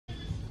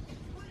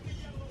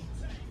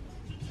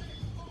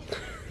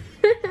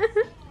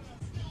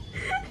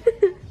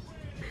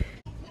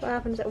What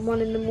happens at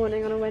 1 in the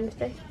morning on a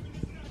Wednesday?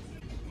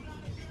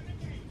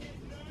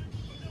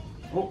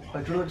 Oh,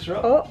 hydraulics are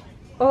up. Oh,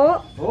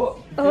 oh, Oh,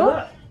 you feel oh.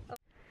 that?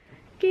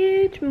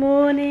 Good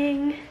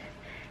morning.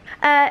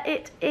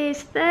 It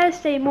is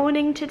Thursday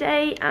morning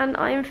today and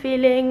I'm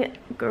feeling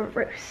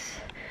gross.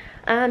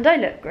 And I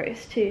look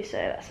gross too, so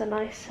that's a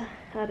nice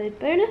added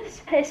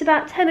bonus. It's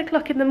about 10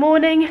 o'clock in the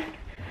morning.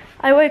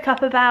 I woke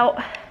up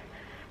about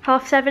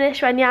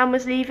 7:30ish when Yann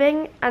was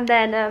leaving, and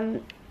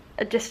then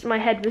just my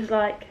head was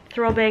like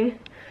throbbing.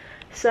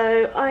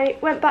 So I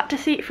went back to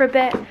sleep for a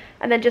bit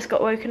and then just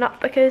got woken up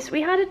because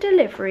we had a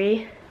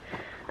delivery.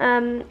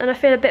 And I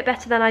feel a bit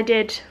better than I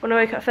did when I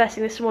woke up first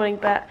thing this morning,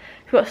 but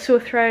I've got a sore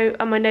throat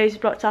and my nose is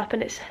blocked up,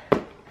 and it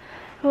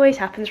always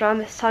happens around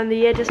this time of the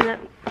year, doesn't it?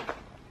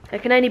 I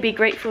can only be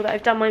grateful that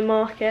I've done my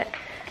market.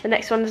 The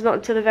next one is not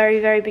until the very,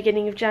 very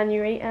beginning of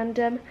January,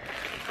 and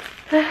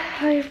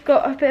I've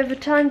got a bit of a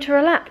time to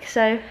relax,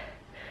 so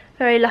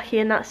very lucky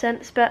in that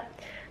sense. But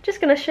I'm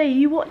just going to show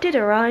you what did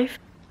arrive.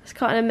 It's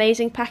quite an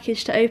amazing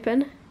package to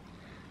open.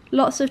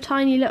 Lots of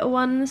tiny little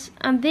ones,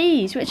 and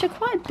these, which are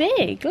quite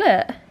big,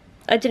 look.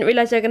 I didn't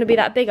realise they were going to be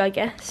that big, I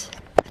guess.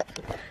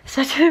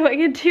 So I don't know what I'm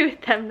going to do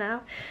with them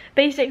now.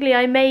 Basically,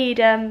 I made,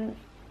 you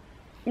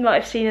might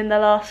have seen in the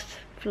last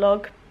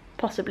vlog,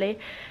 possibly,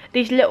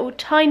 these little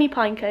tiny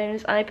pine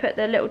cones, and I put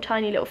the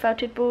tiny little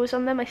felted balls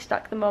on them. I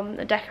stuck them on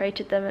and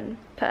decorated them and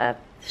put a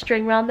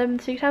string around them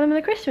so you can have them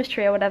in the Christmas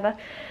tree or whatever.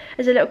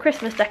 As a little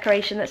Christmas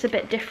decoration that's a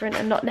bit different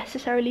and not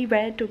necessarily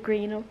red or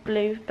green or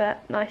blue,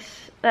 but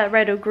nice,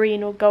 red or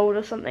green or gold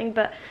or something,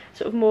 but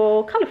sort of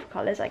more colourful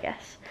colours, I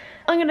guess.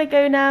 I'm going to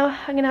go now.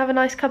 I'm going to have a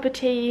nice cup of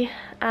tea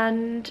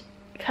and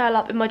curl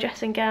up in my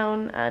dressing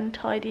gown and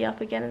tidy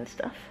up again and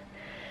stuff.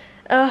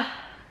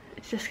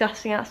 It's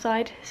disgusting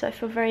outside, so I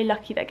feel very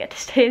lucky that I get to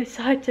stay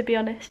inside, to be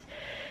honest.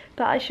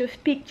 But I shall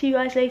speak to you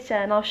guys later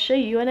and I'll show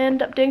you when I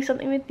end up doing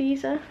something with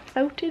these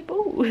felted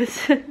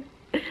balls.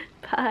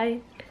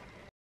 Bye.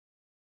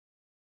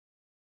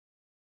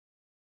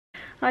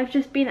 I've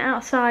just been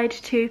outside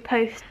to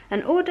post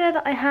an order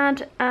that I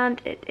had, and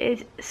it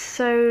is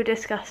so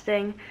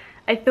disgusting.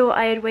 I thought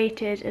I had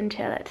waited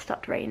until it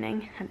stopped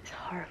raining, and it's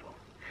horrible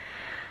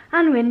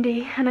and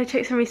windy, and I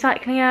took some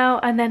recycling out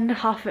and then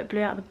half of it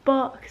blew out of the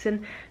box,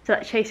 and so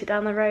I chased it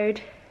down the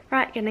road.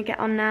 Right, gonna get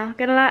on now.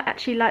 Gonna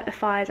actually light the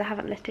fires, I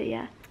haven't lit it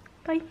yet.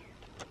 Bye.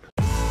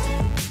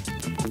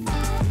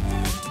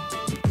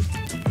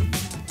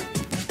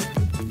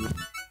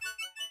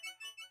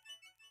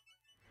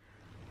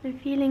 I'm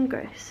feeling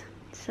gross,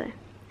 so I'm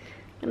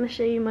gonna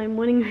show you my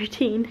morning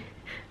routine.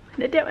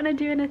 I don't want to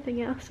do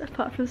anything else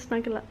apart from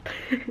snuggle up.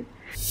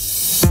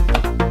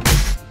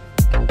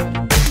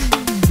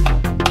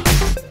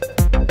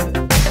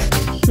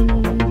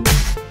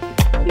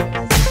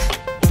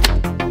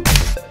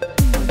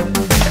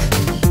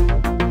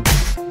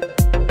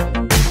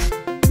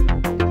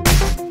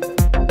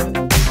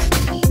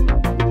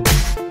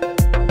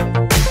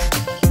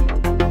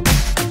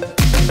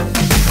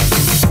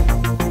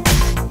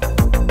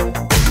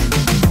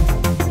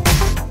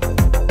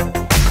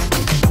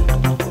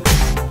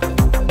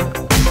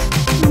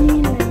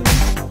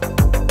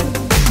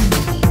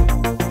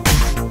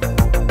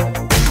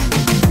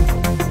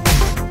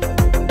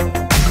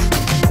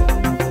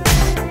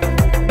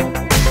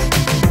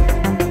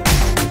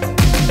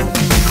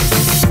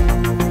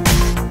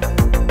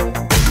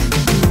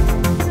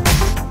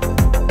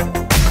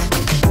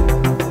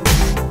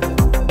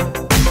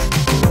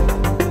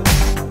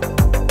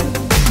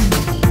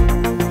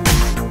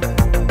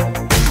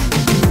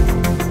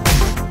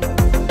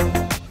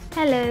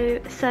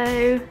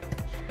 So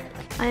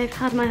I've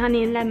had my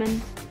honey and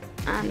lemon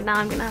and now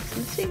I'm gonna have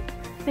some soup.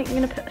 I think I'm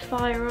gonna put the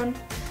fire on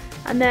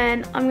and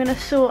then I'm gonna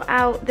sort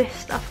out this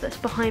stuff that's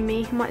behind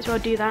me. Might as well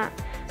do that.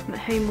 I'm at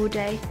home all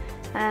day.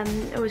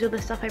 Always all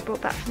the stuff I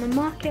brought back from the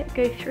market,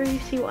 go through,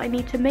 see what I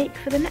need to make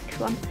for the next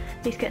one.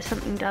 At least get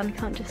something done,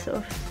 can't just sort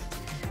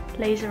of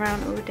laze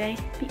around all day.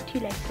 Speak to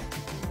you later.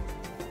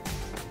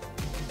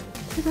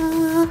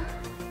 Ta-da!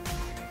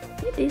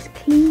 It is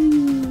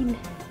clean.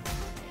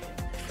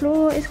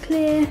 Floor is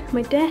clear,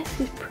 my desk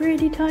is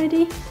pretty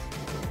tidy,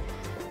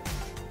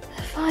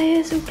 the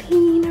fire's all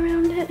clean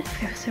around it. It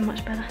feels so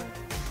much better.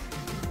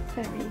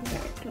 Very,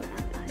 very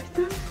glad that is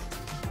done.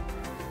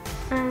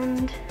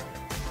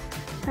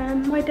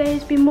 And my day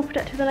has been more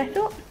productive than I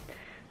thought.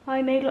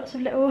 I made lots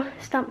of little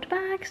stamped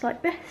bags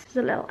like this.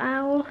 There's a little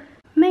owl.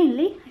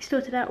 Mainly, I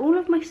sorted out all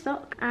of my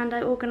stock and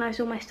I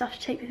organised all my stuff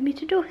to take with me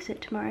to Dorset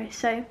tomorrow.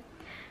 So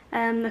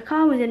the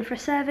car was in for a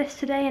service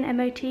today, an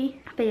MOT,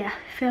 but yeah,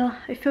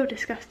 I feel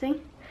disgusting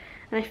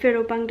and I feel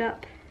all bunged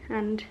up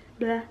and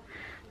blah,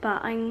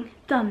 but I'm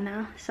done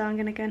now, so I'm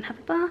gonna go and have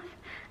a bath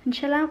and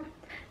chill out.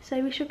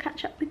 So we shall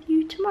catch up with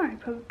you tomorrow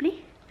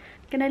probably.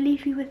 Gonna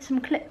leave you with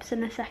some clips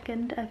in a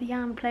second of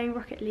Yann playing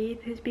Rocket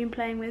League, who's been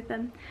playing with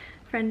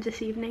friends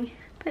this evening.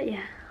 But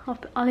yeah,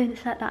 I'll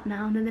insert that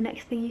now, and then the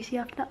next thing you see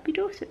after that will be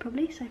Dorset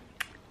probably, so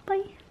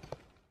bye.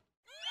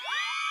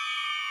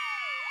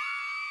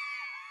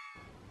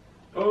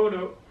 Oh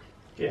no.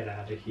 Get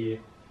out of here.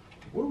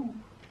 Woo!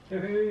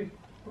 Hey!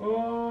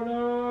 Oh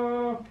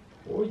no!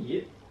 Oh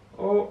yeah!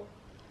 Oh!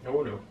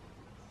 Oh no!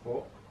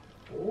 Oh!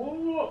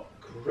 Oh!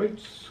 Great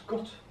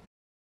Scott!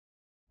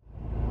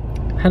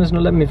 Hannah's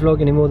not letting me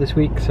vlog anymore this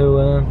week, so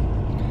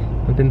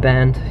I've been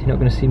banned. You're not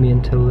going to see me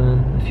until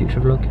a future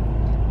vlog.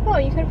 Oh,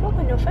 you can vlog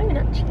on your phone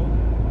actually.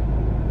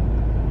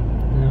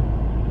 No.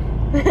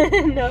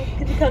 No,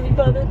 because you can't be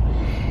bothered.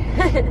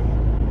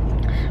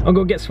 I'll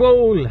go get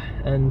swole,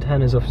 and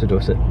Hannah's off to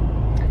Dorset.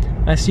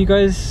 I'll see you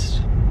guys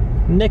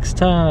next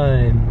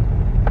time.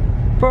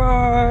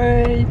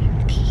 Bye.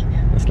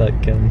 That's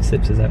like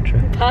Sips'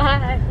 outro.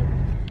 Bye.